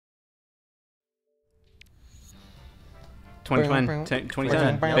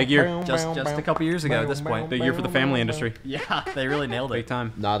2010. Big year. Just a couple years ago at this point. Big year for the family industry. Yeah, they really nailed Big it.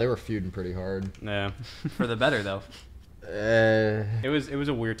 time. Nah, they were feuding pretty hard. Yeah. For the better, though. It was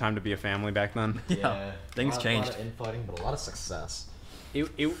a weird time to be a family back then. Yeah. Things changed. A lot of infighting, but a lot of success.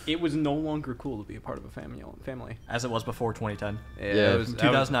 It was no longer cool to be a part of a family. As it was before 2010. Yeah, From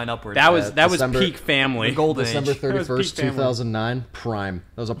 2009 upwards. That was December- peak family. The golden December age. 31st, family. 2009, prime.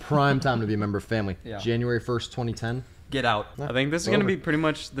 That was a prime time to be a member of family. Yeah. January 1st, 2010. Get out. I think this is gonna be pretty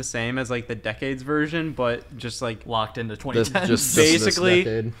much the same as like the decades version, but just like Locked into This, 2010. just Basically-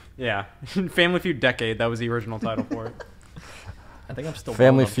 this decade. yeah, Family Feud decade. That was the original title for it. I think I'm still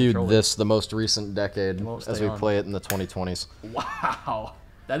Family blowing up Feud, controller. the most recent decade, Won't as stay we on. play it in the 2020s. Wow.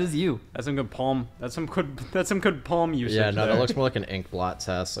 That is you. That's some good palm. That's some good palm usage. Yeah, no, there. that looks more like an ink blot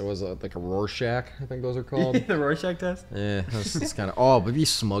test. It was like a Rorschach, I think those are called. The Rorschach test? Yeah, it's kind of. Oh, but be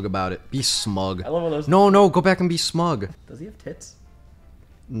smug about it. Be smug. I love when those. No, go back and be smug. Does he have tits?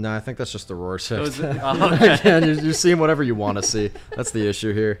 No, I think that's just the Rorschach. Those- test. Oh, okay. Again, you're seeing whatever you want to see. That's the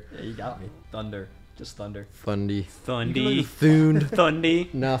issue here. Yeah, you got me. Thunder. Just thunder. Thundy. Thundy. Thune. Thundy.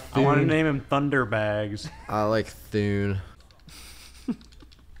 Nah, I want to Thune. name him Thunderbags. I like Thune.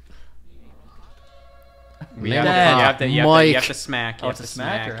 You Name have a to, you Mike. have to smack. You Oh, have it's to a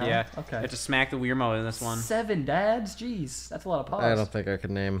smacker, huh? Yeah. Okay. You have to smack the Weirmo in this one. 7 dads? Jeez. That's a lot of paws. I don't think I could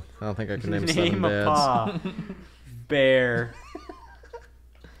name. I don't think I could name, Name 7 a dads. paw. Bear.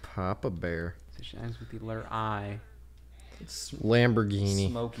 Papa Bear. It shines with the letter I. It's Lamborghini.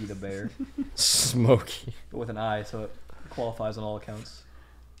 Smokey the bear. Smokey. But with an I, so it qualifies on all accounts.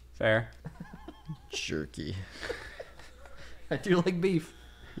 Fair. Jerky. I do like beef.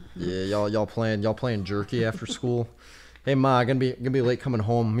 Yeah, y'all playing jerky after school. Hey Ma, gonna be late coming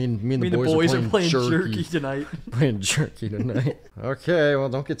home. Me and the boys are playing jerky tonight. Playing jerky tonight. Okay, well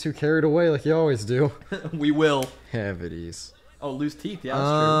don't get too carried away like you always do. We will. Have it ease. Oh, loose teeth. Yeah, that's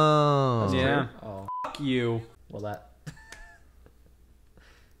Oh. true. Yeah. Oh, Fuck you. well that.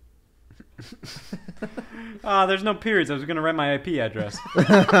 There's no periods. I was gonna write my IP address.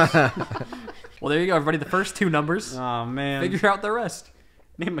 Well, there you go, everybody. The first 2 numbers. Oh man. Figure out the rest.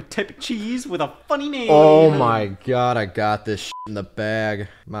 Name a type of cheese with a funny name. Oh my God, I got this shit in the bag.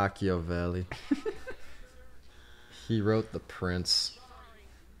 Machiavelli. He wrote The Prince.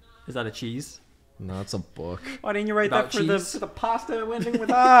 Is that a cheese? No, it's a book. Why didn't you write About that for the cheese? pasta ending with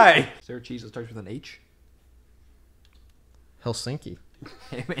I? Is there a cheese that starts with an H? Helsinki.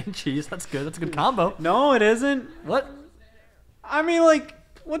 Hey man, cheese. That's good. That's a good combo. No, it isn't. What? I mean, like,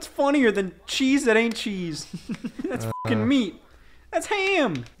 what's funnier than cheese that ain't cheese? That's fucking meat. That's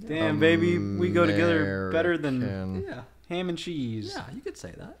ham. Damn, baby, we go together better than American. Yeah. ham and cheese. Yeah, you could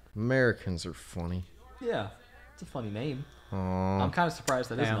say that. Americans are funny. Yeah. It's a funny name. Aw. I'm kind of surprised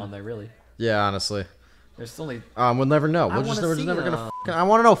that isn't Damn. on there, really. Yeah, honestly. There's only. We'll never know. I We're just wanna never see, gonna. I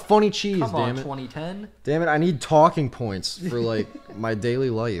want to know funny cheese. Come on, Damn it. 2010. Damn it! I need talking points for like my daily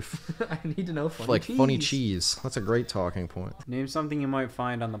life. I need to know funny Like cheese. funny cheese. That's a great talking point. Name something you might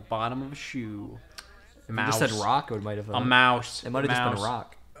find on the bottom of a shoe. If you Mouse. just said rock, it might have. A mouse. It might have just been a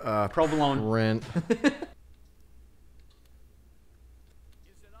rock. Provolone. Rent.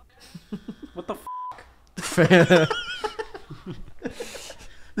 What the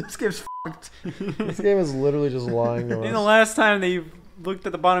This game's fucked. This game is literally just lying to Ain't the us. last time that you looked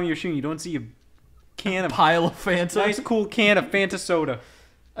at the bottom of your shoe and you don't see a can of Pile of Fanta. nice cool can of Fanta soda.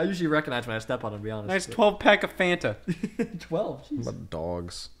 I usually recognize when I step on it, to be honest. Nice 12-pack of Fanta. 12. Jeez. But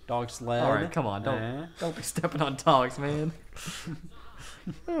dogs. Dog sled. All right, come on, don't be stepping on dogs, man.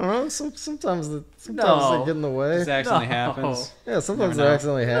 I don't know. Sometimes No. they get in the way. This accidentally No. happens. Yeah, sometimes Never it know.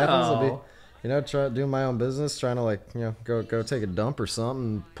 accidentally happens. I'll be, No. you know, doing my own business, trying to like, you know, go take a dump or something.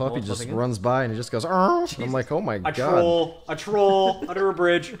 And puppy What's just something? runs by and he just goes, "Arr!" I'm like, oh my A God. troll. A troll. Under a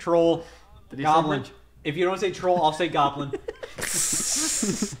bridge. Troll. Did he say Goblin. bridge? If you don't say troll, I'll say goblin.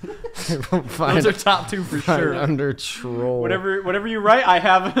 Find, Those are top 2 for find sure. under troll. Whatever you write, I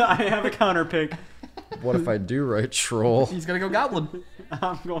have a counter pick. What if I do write troll? He's gonna go goblin.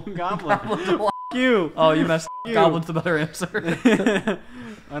 I'm going goblin. Goblin's a block. you. Oh, you messed. You. Goblin's the better answer.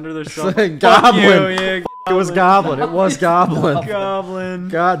 Under the It's shovel. like Fuck goblin. you, yeah, It was goblin. It was goblin. goblin.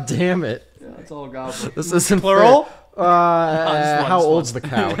 God damn it. Yeah, it's all goblin. This isn't Plural? fair. just How one. old's the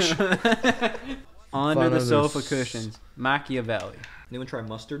couch? Under Fun the under sofa s- cushions. Machiavelli. Anyone try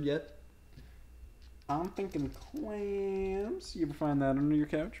mustard yet? I'm thinking clams. You ever find that under your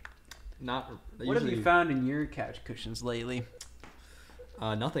couch? Not. What have you found in your couch cushions lately?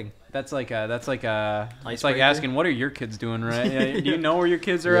 Nothing. That's like it's like Icebreaker? asking, what are your kids doing right? Do you know where your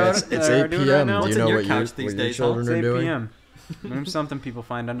kids are Yeah, out? it's are 8 doing p.m. right now? Do What's you in know your what your, couch these what your days, huh? children It's are 8 doing? p.m. Name something people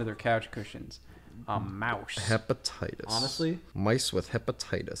find under their couch cushions. A mouse. Hepatitis. Honestly, Mice with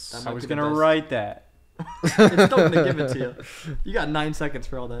hepatitis. I was gonna write that. It's still gonna give it to you. You got 9 seconds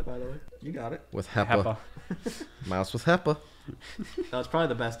for all that, by the way. You got it. With hepa. Mouse with hepa. That's probably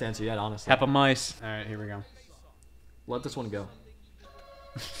the best answer yet, honestly. Hepa mice. All right, here we go. Let this one go.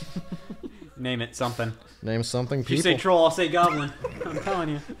 Name it something. Name something, If you people. say troll, I'll say goblin. I'm telling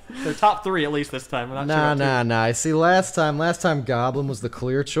you. They're top 3 at least this time. I'm not sure. Nah. I see, last time Goblin was the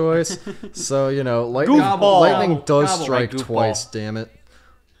clear choice. So, you know, lightning Goofball. does Gobble. strike Goofball. twice, damn it.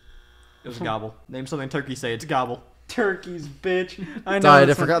 It was gobble. Name something turkeys say. It's gobble. Turkeys, bitch. I know. Died, I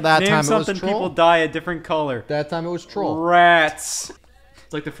this one. forgot that Name time it was something troll. people dye a different color. That time it was troll. Rats.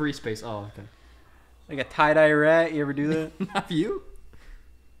 It's like the free space. Oh, okay. Like a tie-dye rat. You ever do that? Have you?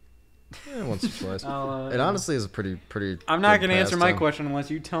 Yeah, once or twice. I'll, It honestly is a pretty. I'm not good gonna answer my pastime. question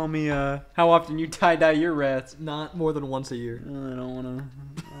unless you tell me how often you tie-dye your rats. Not more than once a year. I don't wanna.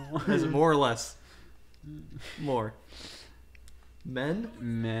 Is it more or less? More. Men?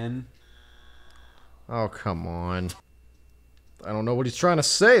 Men. Oh, come on. I don't know what he's trying to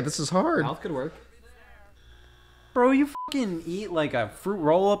say. This is hard. Mouth could work. Bro, you fucking eat like a fruit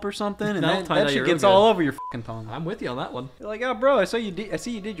roll-up or something, and That'll that tie-dye shit you gets real all good. over your fucking tongue. I'm with you on that one. You're like, oh, bro, I see you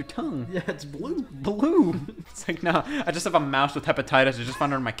did your tongue. Yeah, it's blue. Blue. It's like, no, I just have a mouse with hepatitis. I just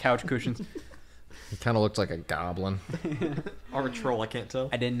found it under my couch cushions. He kind of looked like a goblin. Or a troll, I can't tell.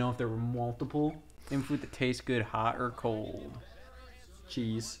 I didn't know if there were multiple. Name food that tastes good, hot or cold.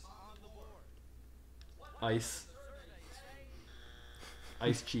 Cheese. Ice.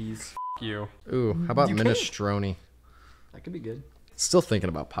 Ice cheese. You. Ooh, how about You can't. minestrone? That could be good. Still thinking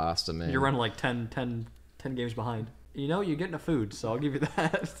about pasta, man. You're running like 10 games behind. You know, you're getting a food, so I'll give you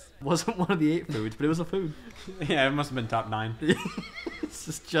that. Wasn't one of the 8 foods, but it was a food. Yeah, it must have been top 9.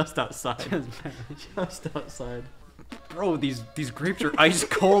 It's just outside. Just outside. Bro, these grapes are ice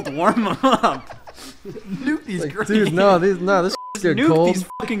cold. Warm them up. Nuke these grapes. Dude, no, this is good Nuke cold. these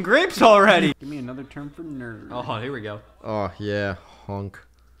fucking grapes already. Give me another term for nerd. Oh, here we go. Oh yeah, hunk.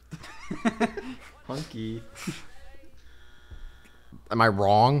 Hunky. Am I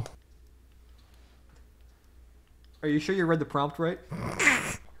wrong? Are you sure you read the prompt right?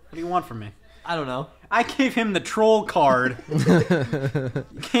 What do you want from me? I don't know. I gave him the troll card. You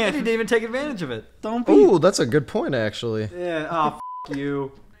And can't. he didn't even take advantage of it. Don't be. Ooh, that's a good point, actually. Yeah. Oh,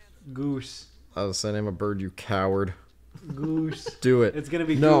 you, goose. I was saying, name a bird, you coward. Goose. Do it. It's gonna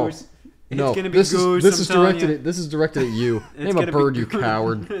be No. goose. No, It's gonna be this goose. is I'm telling directed you. at this is directed at you. It's Name a gonna be bird, you goose.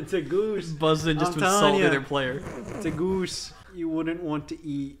 coward. It's a goose. Buzzed in just I'm to telling insult the ya. other player. It's a goose. You wouldn't want to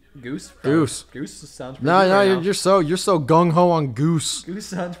eat. Goose? Goose. Goose sounds pretty No, good no, right now. you're so gung ho on goose. Goose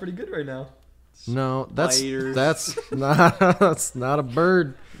sounds pretty good right now. No, Spiders. that's not a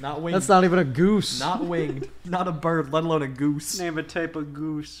bird. Not winged. That's not even a goose. Not winged. Not a bird, let alone a goose. Name a type of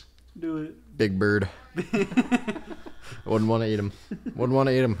goose. Do it. Big bird. Wouldn't want to eat him. Wouldn't want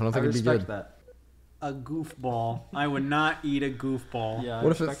to eat him. I don't I think it'd be respect good. that. A goofball. I would not eat a goofball. Yeah, I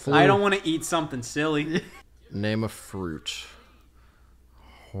What if it respect flew? I don't want to eat something silly. Name a fruit.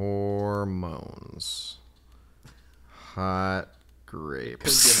 Hormones. Hot Could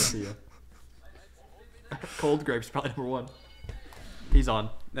grapes. give it to you. Cold grapes probably number 1. He's on.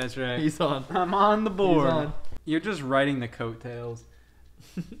 That's right. He's on. I'm on the board. He's on. You're just writing the coattails.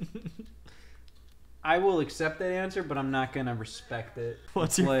 I will accept that answer, but I'm not gonna respect it.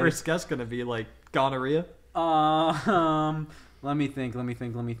 What's your Like, first guess gonna be? Like gonorrhea? Let me think.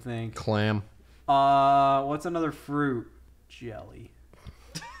 Clam. What's another fruit? Jelly.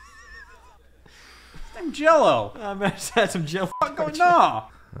 I'm Jello. I might have had some gel.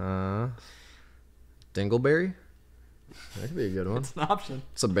 No. Dingleberry. That could be a good one. It's an option.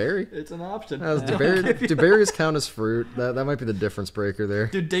 It's a berry. It's an option. Do berries count as fruit? That might be the difference breaker there.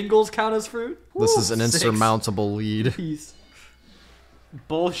 Do dingles count as fruit? This is an 6. insurmountable lead. Peace.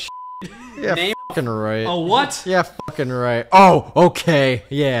 Bullshit. Yeah, Name- fucking right. Oh, what? Yeah, fucking right. Oh, okay.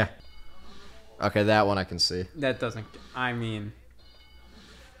 Yeah. Okay, that one I can see. That doesn't. I mean,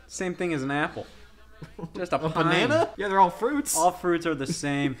 same thing as an apple. Just a pine. Banana? Yeah, they're all fruits. All fruits are the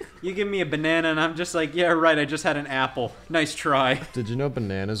same. You give me a banana, and I'm just like, yeah, right. I just had an apple. Nice try. Did you know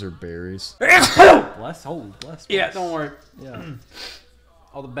bananas are berries? Bless. Oh, bless. Yeah, don't worry. Yeah.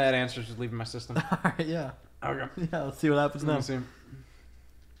 All the bad answers just leaving my system. Alright, yeah. Okay. Yeah, let's see what happens now. Let me see.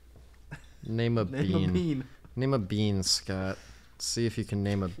 Name a Name bean. a bean. Name a bean, Scott. See if you can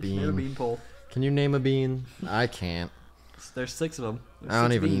name a bean. Name a bean pole. Can you name a bean? I can't. There's 6 of them. There's I don't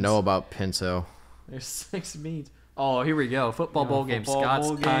 6 even beans. know about pinto. There's 6 beans. Oh, here we go. Football bowl game. football Scott's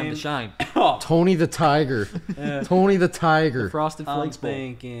bowl time game. to shine. Oh, Tony the Tiger. yeah. Tony the Tiger. Frosted I'm Flakes bowl.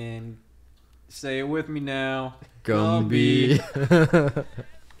 thinking. Say it with me now. Gumby.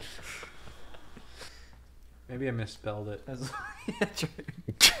 Maybe I misspelled it. Yeah, true.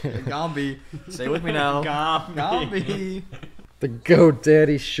 Gombi. Say with me now. Gombi. The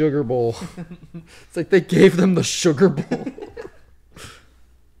GoDaddy Sugar Bowl. It's like they gave them the Sugar Bowl.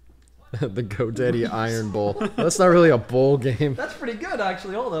 The GoDaddy Iron Bowl. That's not really a bowl game. That's pretty good,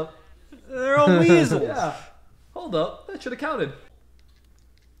 actually. Hold up. They're all weasels. Yeah. Hold up. That should have counted.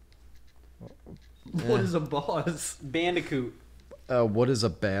 Yeah. What is a boss? Bandicoot. What is a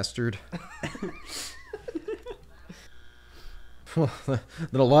bastard? Well, then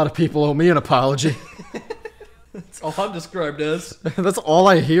a lot of people owe me an apology. That's all I'm described as. That's all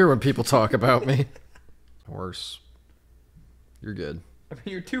I hear when people talk about me. Horse. You're good. I mean,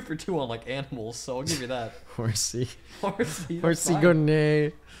 you're 2 for 2 on like animals, so I'll give you that. Horsey. Horsey. Horsey go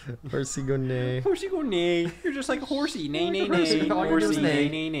nay. Horsey go nay. Horsey go nay. You're just like horsey. Nay, nay, nay. All you do is Horsey, nay. nay,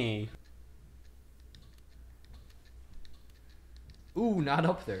 nay, nay. Ooh, not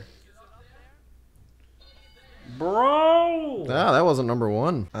up there. Bro! Ah, that wasn't number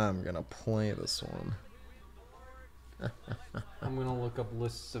 1. I'm gonna play this one. I'm gonna look up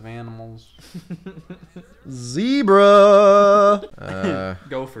lists of animals. Zebra.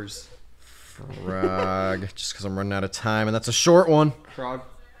 Gophers. Frog. Just because I'm running out of time, and that's a short one. Frog.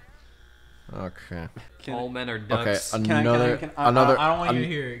 Okay. All men are Okay. ducks. Another. I Another. don't want you to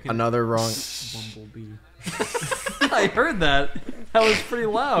hear it. Another wrong. Bumblebee. I heard that. That was pretty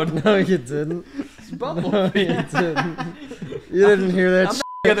loud. No, you didn't. It's Bumblebee. You didn't. You didn't hear that. I'm not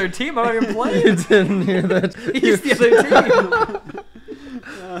the other team. I'm not even You playing. didn't hear that. He's the other team.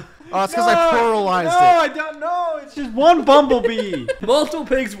 Oh, it's because I pluralized No, it. I don't know. It's just one bumblebee. Multiple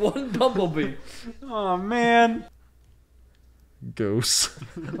pigs, one bumblebee. Oh, man. Ghosts.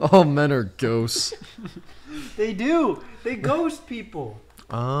 All men are ghosts. They do. They ghost people.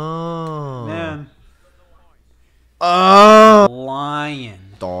 Oh. Man. Oh. Lion.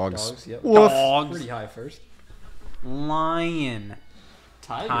 Dogs. Dogs, yep. Woof. Dogs. Pretty high first. Lion.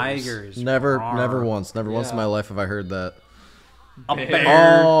 Tigers. Never Rawr. once in my life have I heard that. A Bear.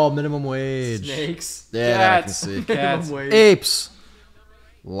 bear. Oh, minimum wage. Snakes. Yeah, that I can Cats. see. Cats. Wait. Apes.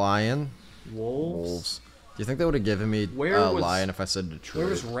 Lion. Wolves. Wolves. Do you think they would have given me Where a was- lion if I said Detroit? Where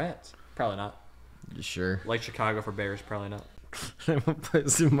was rats? Probably not. You sure? Like Chicago for bears, probably not. A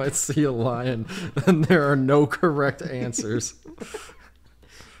place you might see a lion, and there are no correct answers.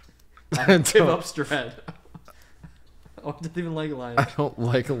 I give up Strat. I didn't even like lions. I don't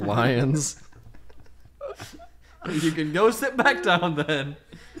like lions. You can go sit back down then.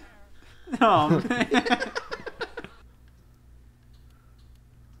 Oh, man.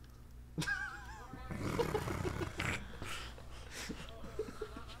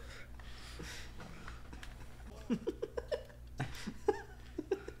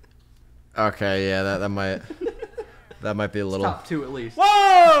 Okay, yeah, that might be a little. Top 2 at least.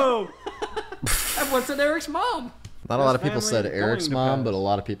 Whoa! Everyone said Eric's mom. Not a lot of people Best said family Eric's going to mom, best. but a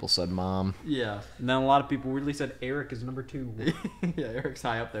lot of people said mom. Yeah. And then a lot of people weirdly said Eric is number 2. Yeah, Eric's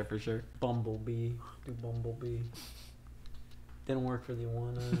high up there for sure. Bumblebee. Do Bumblebee. Didn't work for the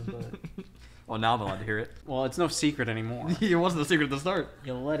iguana, but... Well, now I'm allowed to hear it. Well, it's no secret anymore. It wasn't a secret at the start.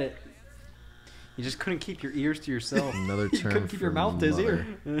 You let it. You just couldn't keep your ears to yourself. Another You term couldn't keep for your mouth to his mother.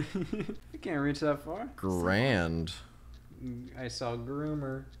 ear. You can't reach that far. Grand. I saw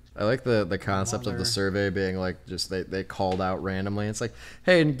groomer. I like the concept of Mother. the survey being like just they called out randomly. It's like,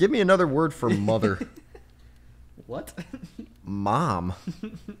 hey, and give me another word for mother. What? Mom.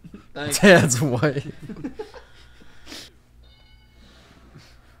 Thanks. Dad's wife.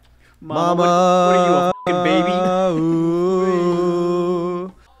 Mama, what are you, a fucking baby?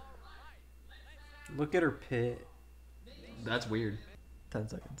 Ooh. Look at her pit. That's weird. 10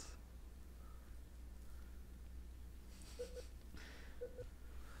 seconds.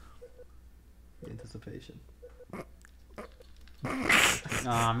 Anticipation.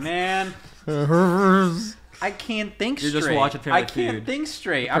 Aw, man. I can't think You're straight. just watching Family I can't Feud. think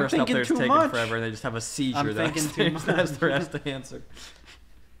straight. The I'm person up thinking there's too taking much. forever, and they just have a seizure. I'm thinking too much. That's the rest to answer.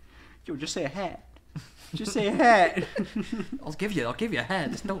 Yo, just say a hat. Just say a hat. I'll give you a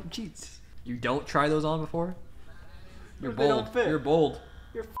hat. Just don't cheat. You don't try those on before? You're If they don't bold. fit. You're bold.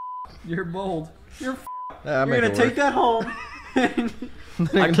 You're You're bold. You're Yeah, You're gonna take that home.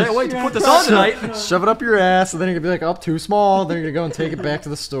 I can't wait to put this on tonight. Shove it up your ass, and then you're gonna be like, oh, too small. Then you're gonna go and take it back to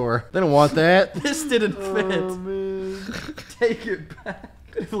the store. They don't want that. This didn't fit. Oh, man. Take it back.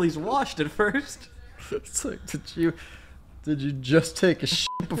 At least washed it first. It's like, did you just take a shit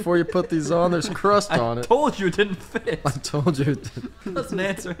before you put these on? There's crust on I it. told you it didn't fit. I told you. It didn't. Doesn't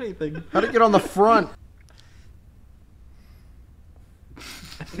answer anything. How'd it get on the front?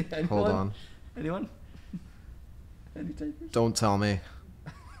 Anyone? Hold on. Anyone? Any takers? Don't tell me.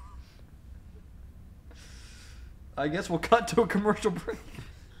 I guess we'll cut to a commercial break.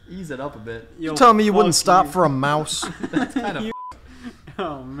 Ease it up a bit. You tell me you wouldn't stop for a mouse? That's kind of.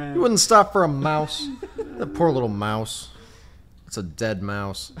 Oh man. You wouldn't stop for a mouse? That poor little mouse. It's a dead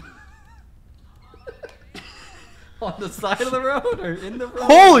mouse. On the side of the road or in the road?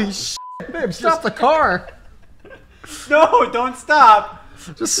 Holy shit! Babe, stop the car! No, don't stop.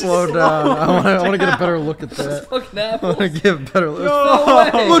 Just slow down. I want to get a better look at that. Fucking I apples. want to get a better look.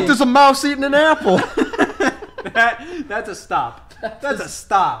 No way. Look, there's a mouse eating an apple. That's a stop. That's a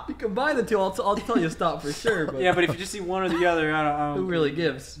stop. You combine the two, I'll tell you to stop for sure. But Yeah, but if you just see one or the other, I don't. who really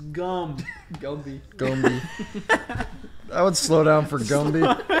gives? Gum. Gumby. Gumby. I would slow down for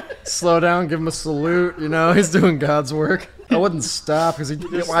Gumby. Slow down, give him a salute. You know, he's doing God's work. I wouldn't stop because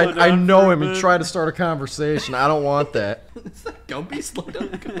I know him. He'd try to start a conversation. I don't want that. Is that Gumby? Slow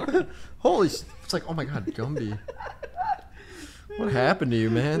down the car. Holy, it's like, oh my God, Gumby. What happened to you,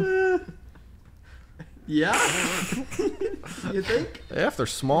 man? Yeah? You think? Yeah, if they're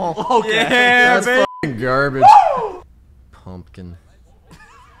small. Okay. Yeah, That's baby. fucking garbage. Pumpkin.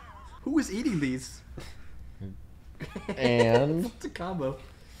 Who is eating these? And It's a combo.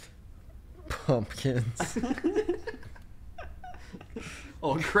 pumpkins.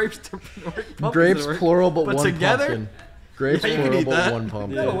 Oh, grapes to pumpkins Grapes work. plural, but But one together? pumpkin. Grapes Yeah, you can plural, eat but that. one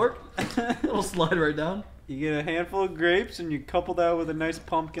pumpkin. That'll work. It'll slide right down. You get a handful of grapes and you couple that with a nice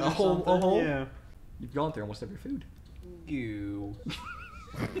pumpkin. A or whole- a something. whole? Yeah. You've gone through almost every food. You.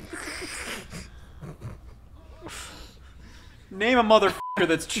 Name a motherfucker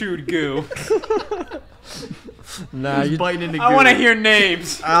that's chewed goo. Nah, you. biting into I want to goo. hear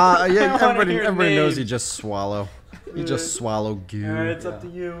names. Yeah, I wanna everybody, hear everybody knows names. you just swallow. You just swallow goo. Alright, it's up Yeah.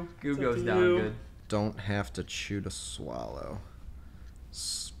 to you. Goo It's up goes to down you. good. Don't have to chew to swallow.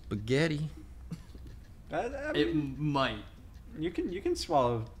 Spaghetti. I It mean, might. you can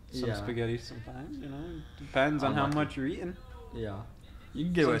swallow some Yeah. spaghetti sometimes. You know, depends on how Unlucky. much you're eating. Yeah. You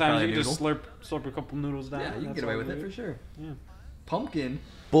can get away with Sometimes probably you a can just noodle. slurp a couple noodles down. Yeah, you can That's get away all with it good. for sure. Yeah. Pumpkin.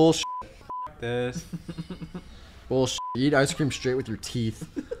 Bullshit. This. Bullshit. Eat ice cream straight with your teeth.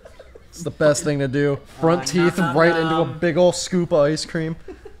 It's the best thing to do. Front nom, teeth nom, right into a nom. big ol' scoop of ice cream.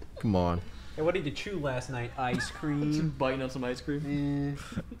 Come on. Hey, what did you chew last night? Ice Just cream. biting on some ice cream.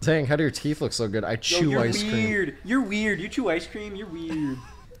 Dang, how do your teeth look so good? I Yo, chew you're ice cream. weird. You're weird. You chew ice cream. You're weird.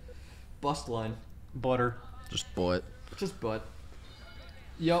 Bust line. Butter. Just butt. Just butt.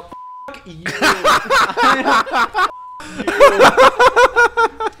 Yup. You.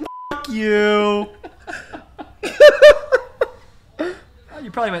 Fuck you. Oh,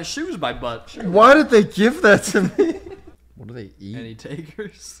 you probably meant shoes by butt. Sure. Why did they give that to me? What do they eat? Any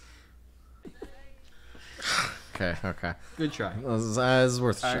takers? Okay, okay. Good try. This is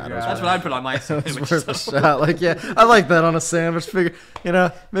worth a I shot. got That's what I'd put on my It's sandwich. worth a so- shot. Like, yeah, I like that on a sandwich. Figure, you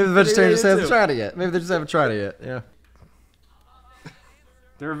know, maybe the vegetarians do haven't too. tried it yet. Maybe they just haven't tried it yet. Yeah.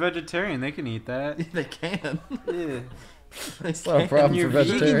 They're a vegetarian. They can eat that. They can. Yeah. They It's not a can. problem You're for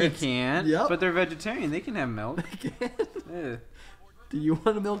vegan, you vegetarians. can't. Yep. But they're vegetarian. They can have milk. They can. Yeah. Do you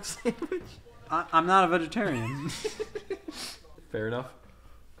want a milk sandwich? I'm not a vegetarian. Fair enough.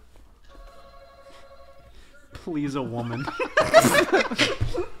 Please, a woman.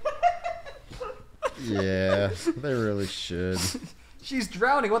 Yeah, they really should. She's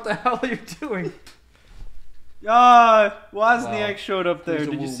drowning. What the hell are you doing? Wozniak Wow. showed up there. Please,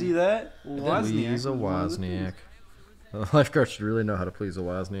 a Did you woman. see that? Wozniak. Please a Wozniak. The lifeguard should really know how to please a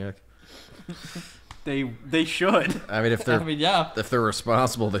Wozniak. They should. I mean, if I they're mean, yeah. if they're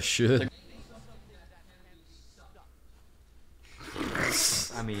responsible, they should.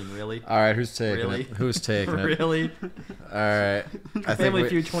 I mean, really? All right, who's taking Really? it? Who's taking it? Really? All right, I think Family we,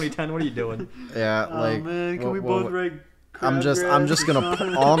 Feud 2010. What are you doing? yeah, like oh man, can we what- both write? I'm just gonna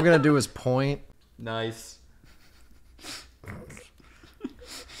all I'm gonna do is point. Nice.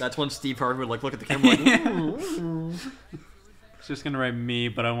 That's when Steve Harvey would like look at the camera like, ooh. It's just gonna write me,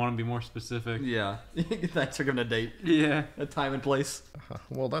 but I want to be more specific. Yeah. Thanks for giving a date, Yeah. a time and place.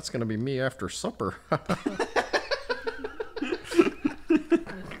 Well, that's gonna be me after supper.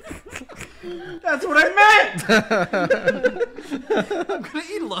 That's what I meant. I'm gonna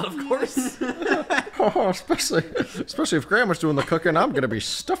eat a lot, of course. Oh, especially if Grandma's doing the cooking, I'm gonna be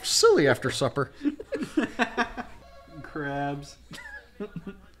stuffed silly after supper. Crabs.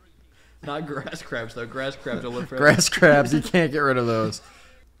 Not grass crabs though. Grass crabs are live forever. Grass crabs, you can't get rid of those.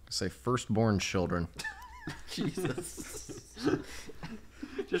 Say firstborn children. Jesus.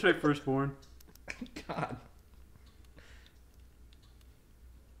 Just write firstborn. God.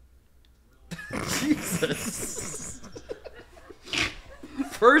 Jesus.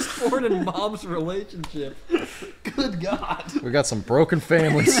 Firstborn and mom's relationship. Good God. We got some broken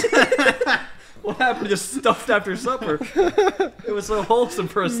families. What happened to just stuffed after supper? It was so wholesome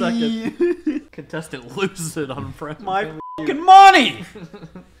for a second. Contestant loses it on friend. My fucking money!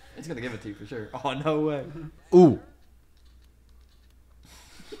 It's gonna give it to you for sure. Oh, no way. Ooh.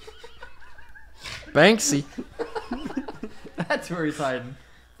 Banksy. That's where he's hiding.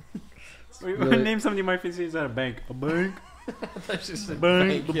 Wait, Really? name something you might see at a bank. A bank? That's just a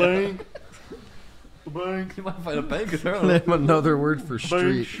Bank, the yeah. bank. The bank. You might find a bank as well. Name another word for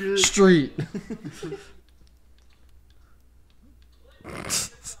street. shit. Street.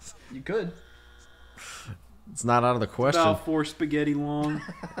 You could. It's not out of the question. About 4 spaghetti long.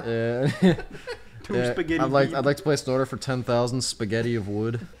 Yeah. 2 spaghetti I'd like deep. to place an order for 10,000 spaghetti of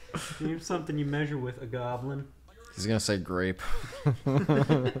wood. Name something you measure with a goblin. He's gonna say grape.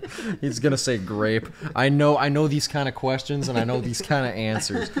 He's gonna say grape. I know these kind of questions and I know these kind of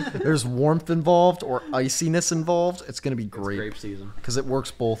answers. There's warmth involved or iciness involved. It's gonna be It's grape grape season. because it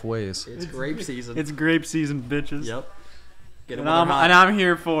works both ways. It's grape season. It's grape season, bitches. Yep. Get them And while they're hot. I'm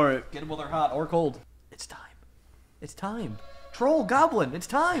here for it. Get them while they're hot or cold. It's time. It's time. Troll, goblin, it's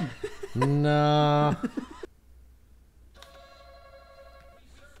time. Nah.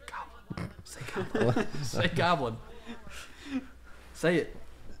 Say goblin. Say goblin. Say it.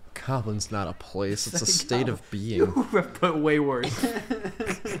 Goblin's not a place. It's a Say state goblin. of being. You have put way worse.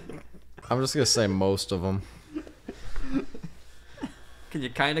 I'm just gonna say most of them. Can you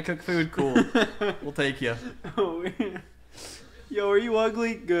kind of cook food? Cool. We'll take you. Oh, yeah. Yo, are you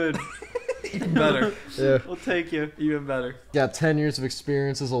ugly? Good. Even better. Yeah. We'll take you. Even better. Got 10 years of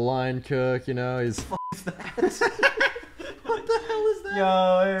experience as a line cook. You know, he's. What the hell is that?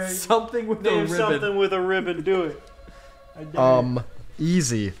 Yo, hey, Something with a name ribbon. something with a ribbon. Do it. I dare you.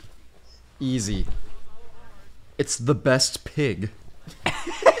 Easy. Easy. It's the best pig.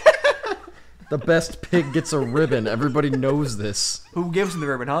 The best pig gets a ribbon. Everybody knows this. Who gives him the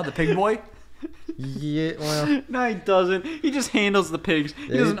ribbon, huh? The pig boy? Yeah, well, No, he doesn't. He just handles the pigs. He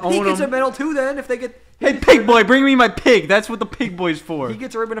Yeah, doesn't He own gets a them. medal too then if they get... Hey, pig boy, bring me my pig. That's what the pig boy's for. He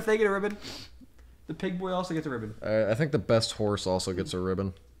gets a ribbon if they get a ribbon. The pig boy also gets a ribbon. I think the best horse also gets a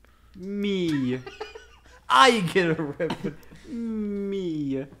ribbon. Me. I get a ribbon.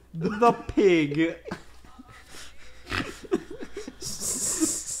 Me. The pig.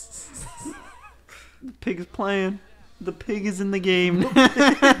 The pig is playing. The pig is in the game.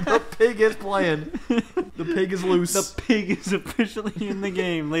 The pig is playing. The pig is loose. The pig is officially in the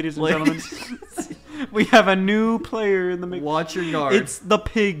game, ladies and gentlemen. We have a new player in the mix. Watch your yard. It's the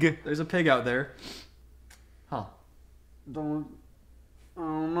pig. There's a pig out there. Huh. I don't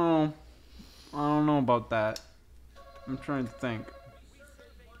know. I don't know about that. I'm trying to think.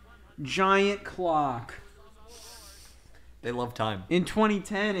 Giant clock. They love time. In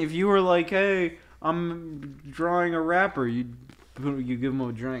 2010, if you were like, hey, I'm drawing a rapper, you give him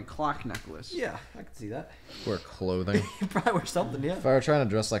a giant clock necklace. Yeah, I can see that. Wear clothing. You probably wear something, yeah. If I were trying to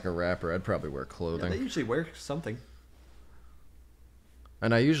dress like a rapper, I'd probably wear Yeah, clothing. they usually wear something.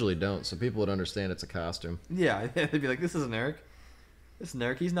 And I usually don't, so people would understand it's a costume. Yeah, they'd be like, this isn't Eric. This isn't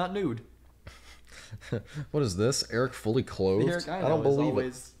Eric, he's not nude. What is this? Eric fully clothed? The Eric I I know don't is believe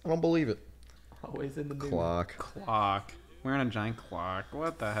always, it. I don't believe it. always in the nude. Clock. Clock. Wearing a giant clock.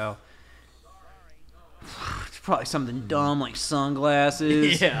 What the hell? It's probably something dumb like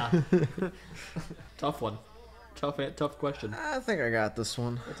sunglasses. Yeah. Tough one. Tough question. I think I got this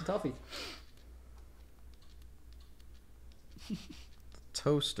one. It's a toughie.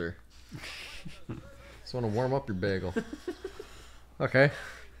 Toaster. Just want to warm up your bagel. Okay.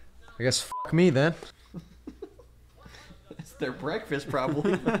 I guess fuck me then. It's their breakfast,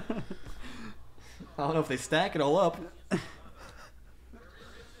 probably. I don't know if they stack it all up.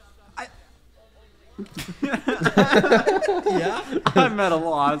 Yeah? I'm at a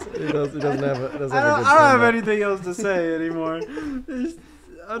loss. He doesn't have a good I don't time. have anything else to say anymore. There's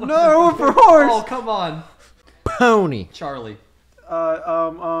another one for horse. Oh, come on. Pony. Charlie.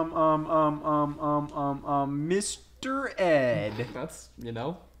 Mr. Ed. That's, you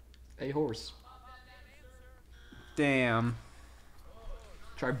know, a horse. Damn.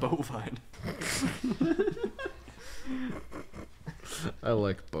 Try bovine. I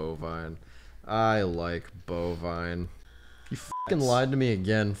like bovine. I like bovine. You fucking lied to me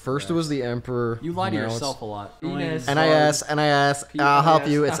again. First it was the emperor. You lie to now yourself a lot. Ines. And I ask, I'll help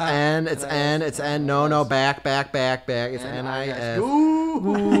you. It's P-I-S. N, it's N. No, back. It's N-I-S. N-I-S.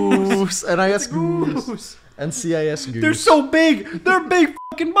 Goose. N-I-S goose. Goose. N-C-I-S goose. They're so big. They're big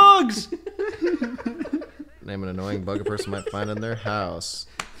fucking bugs. Name an annoying bug a person might find in their house.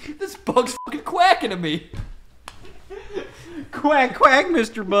 This bug's fucking quacking at me. Quack, quack,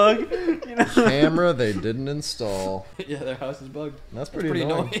 Mr. Bug. You know? Camera they didn't install. Yeah, their house is bugged. That's pretty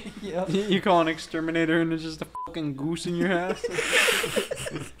annoying. Yeah. You call an exterminator and it's just a fucking goose in your house.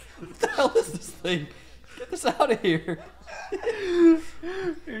 What the hell is this thing? Get this out of here.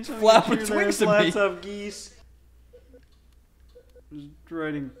 Flap its wings at me. Flats up geese. Just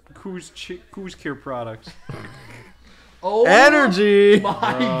writing Coos Care products. Oh, Energy.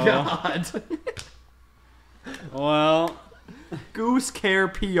 my God. Well, Goose Care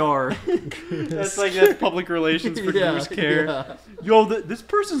PR. that's public relations for Goose Care. Yeah. Yo, this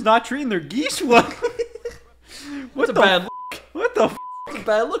person's not treating their geese well. What's a bad look? What the? What's a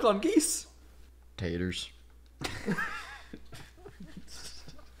bad look on geese? Taters.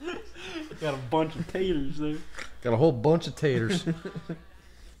 Got a bunch of taters there. Got a whole bunch of taters.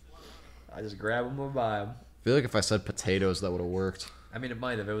 I just grab them and buy them. I feel like if I said potatoes, that would have worked. I mean, it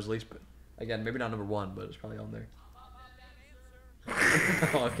might have. It was at least, again, maybe not number one, but it's probably on there.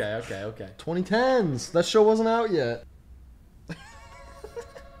 Okay. 2010s. That show wasn't out yet.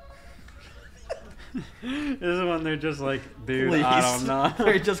 This is when they're just like, dude, Please. I don't know.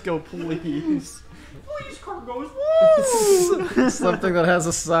 They just go, please. Police car goes, woo! Something that has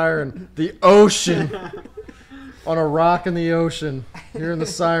a siren. The ocean. On a rock in the ocean. Hearing the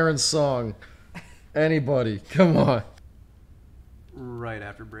siren song. Anybody. Come on. Right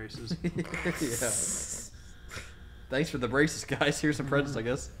after braces. Yeah. Thanks for the braces, guys. Here's some presents, I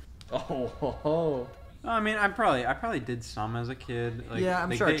guess. Oh. I mean, I probably did some as a kid. Like, Yeah,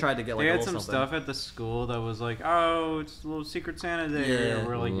 I'm sure I tried to get, like, they a had little some something. stuff at the school that was like, oh, it's a little Secret Santa Day. Yeah. Or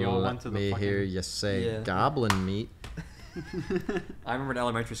we're like, yo, Let went to the me fucking... hear you say Yeah. goblin meat. I remember in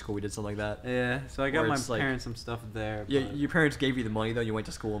elementary school we did something like that. Yeah, so I got Where my it's like- parents some stuff there. Yeah, but- your parents gave you the money though. You went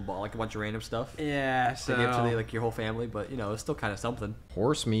to school and bought like a bunch of random stuff. Yeah, so... To give to like your whole family, but you know it's still kind of something.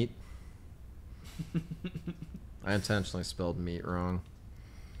 Horse meat. I intentionally spelled meat wrong.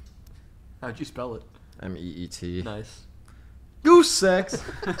 How'd you spell it? M-E-E-T. Nice. Goose sex.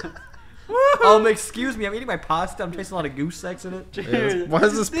 Excuse me. I'm eating my pasta. I'm tasting a lot of goose sex in it. Dude, Why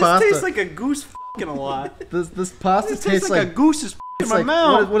is this this pasta? tastes like a goose f***ing a lot. This pasta This tastes like a goose is it's in my like,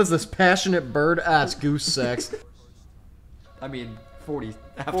 mouth. what is this passionate bird? Ah, it's goose sex. I mean, 40.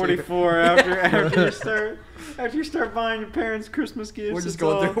 44 after you start buying your parents Christmas gifts. We're just it's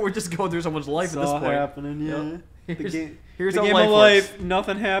going all- through. We're just going through someone's life It's at this all point. happening, yeah. Yep. The Here's how game life of works. life,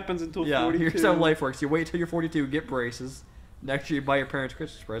 nothing happens until Yeah, 42. here's how life works. You wait till you're 42, get braces. Next year, you buy your parents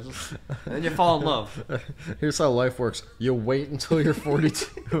Christmas presents, and then you fall in love. Here's how life works. You wait until you're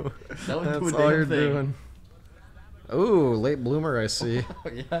 42. Don't That's do a all damn you're thing. doing. Ooh, late bloomer, I see. Oh,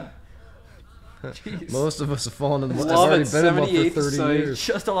 yeah. Jeez. Most of us have fallen in love. I've Love already at been in love for 78th 30 site. years.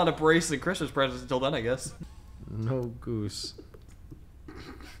 Just a lot of braces and Christmas presents until then, I guess. No goose.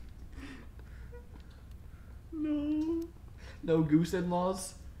 No. No goose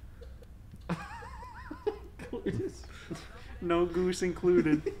in-laws. No goose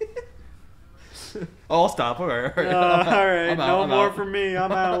included. Oh, I'll stop. All right. All right, I'm out, no I'm more out. for me.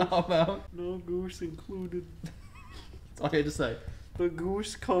 I'm out. I'm out. No goose included. That's all you had to say. The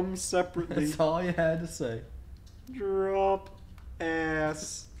goose comes separately. That's all you had to say. Drop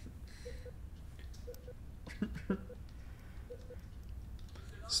ass.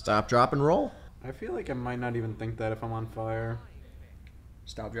 Stop, drop, and roll. I feel like I might not even think that if I'm on fire.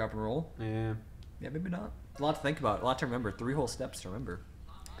 Stop, drop, and roll. Yeah. Yeah, maybe not. A lot to think about. A lot to remember. 3 whole steps to remember.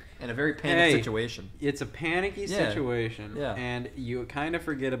 In a very panicked situation. It's a panicky Yeah. situation. Yeah. And you kind of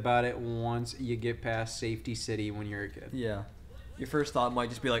forget about it once you get past Safety City when you're a kid. Yeah. Your first thought might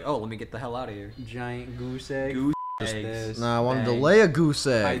just be like, oh, let me get the hell out of here. Giant goose egg. Goose Just eggs. this. Nah, I wanted to Bang. lay a goose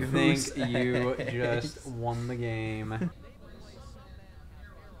I egg. think Goose you eggs. just won the game.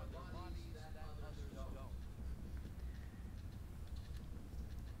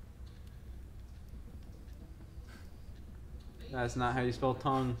 That's not how you spell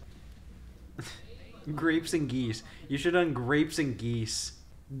tongue. Grapes and geese. You should have done grapes and geese.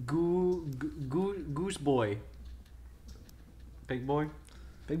 Goose boy. Pig boy?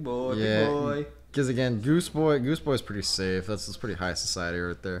 Big boy, Yeah. big boy. Because again, Goose Boy's pretty safe. That's pretty high society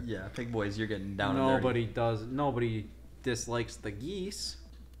right there. Yeah, pig boys, you're getting down Nobody dislikes the geese.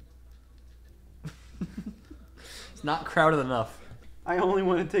 It's not crowded enough. I only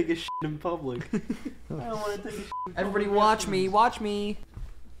want to take a shit in public. I don't want to take a shit in Everybody public. watch me, watch me.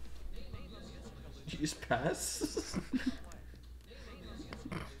 Did you just pass?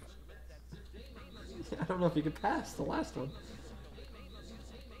 I don't know if you could pass the last one.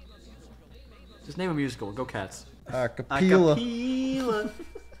 Just name a musical. Go Cats. Acapella. Acapella.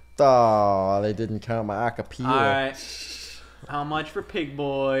 Oh, they didn't count my acapella. Alright. How much for Pig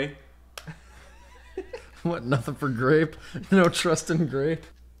Boy? What, nothing for grape? No trust in grape?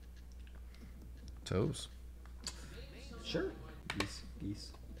 Toes. Sure.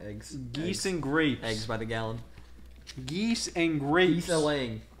 Geese. Eggs. Geese and grapes. Eggs by the gallon. Geese and grapes. Geese are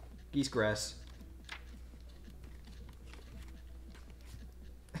laying. Geese grass.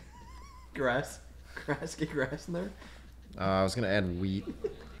 Grass. Get grass in there. I was gonna add wheat.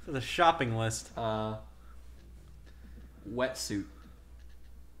 For the shopping list. Wetsuit.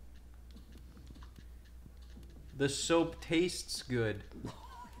 The soap tastes good.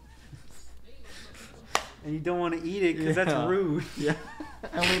 And you don't want to eat it because that's rude. Yeah.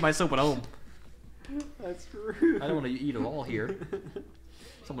 I don't eat my soap at home. That's rude. I don't want to eat it all here.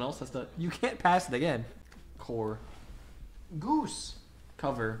 Someone else has to. You can't pass it again. Core. Goose.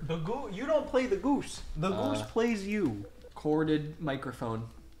 Cover. The goose. You don't play the goose. The goose plays you. Corded microphone.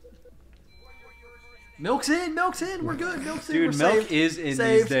 Milk's in. We're good. Milk's in. Dude, We're milk saved. is in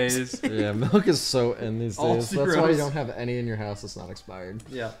Saved. these days. Yeah, milk is so in these All days. That's why you zeros. don't have any in your house that's not expired.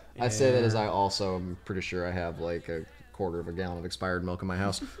 Yeah. I say that as I also am pretty sure I have like a quarter of a gallon of expired milk in my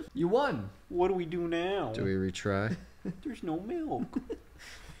house. You won. What do we do now? Do we retry? There's no milk.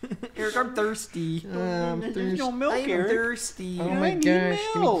 Eric, I'm thirsty. There's no milk, I'm Eric. thirsty. Oh I my need gosh,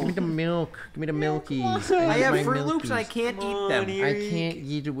 give milk. me the milk. Give me the milkies. on. I need have my Fruit Loops and I milkies. can't Come eat on, them. Eric. I can't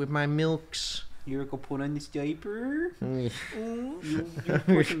eat it with my milks. Eric will put on this diaper. Mm. You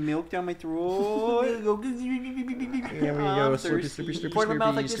put some milk down my throat. Here we go. I'm Slurpy, thirsty. slurpy, slurpy, Pour it in my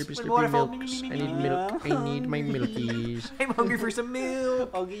mouth like slurpy, this, slurpy, with slurpy waterfall. milks. I need milk. I need my milkies. I'm hungry for some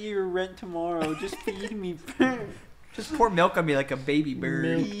milk. I'll get you your rent tomorrow. Just feed me. Just pour milk on me like a baby bird.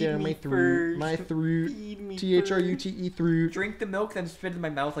 Milk Feed down me my throat. first. My throat. Feed me T-H-R-U-T-E throat. Drink the milk, then spit it in my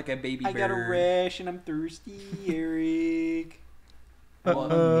mouth like a baby I bird. got a rash and I'm thirsty, Eric.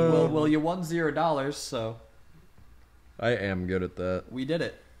 Well, you won $0, so I am good at that. we did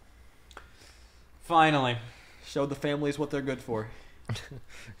it. Finally. Showed the families what they're good for.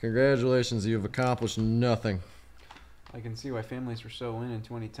 Congratulations, you've accomplished nothing. I can see why families were so in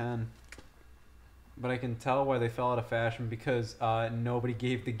 2010. But I can tell why they fell out of fashion because nobody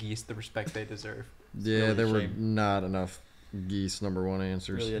gave the geese the respect they deserve. Yeah, really a there were shame. not enough geese #1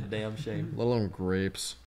 answers. Really a damn shame. Let alone grapes.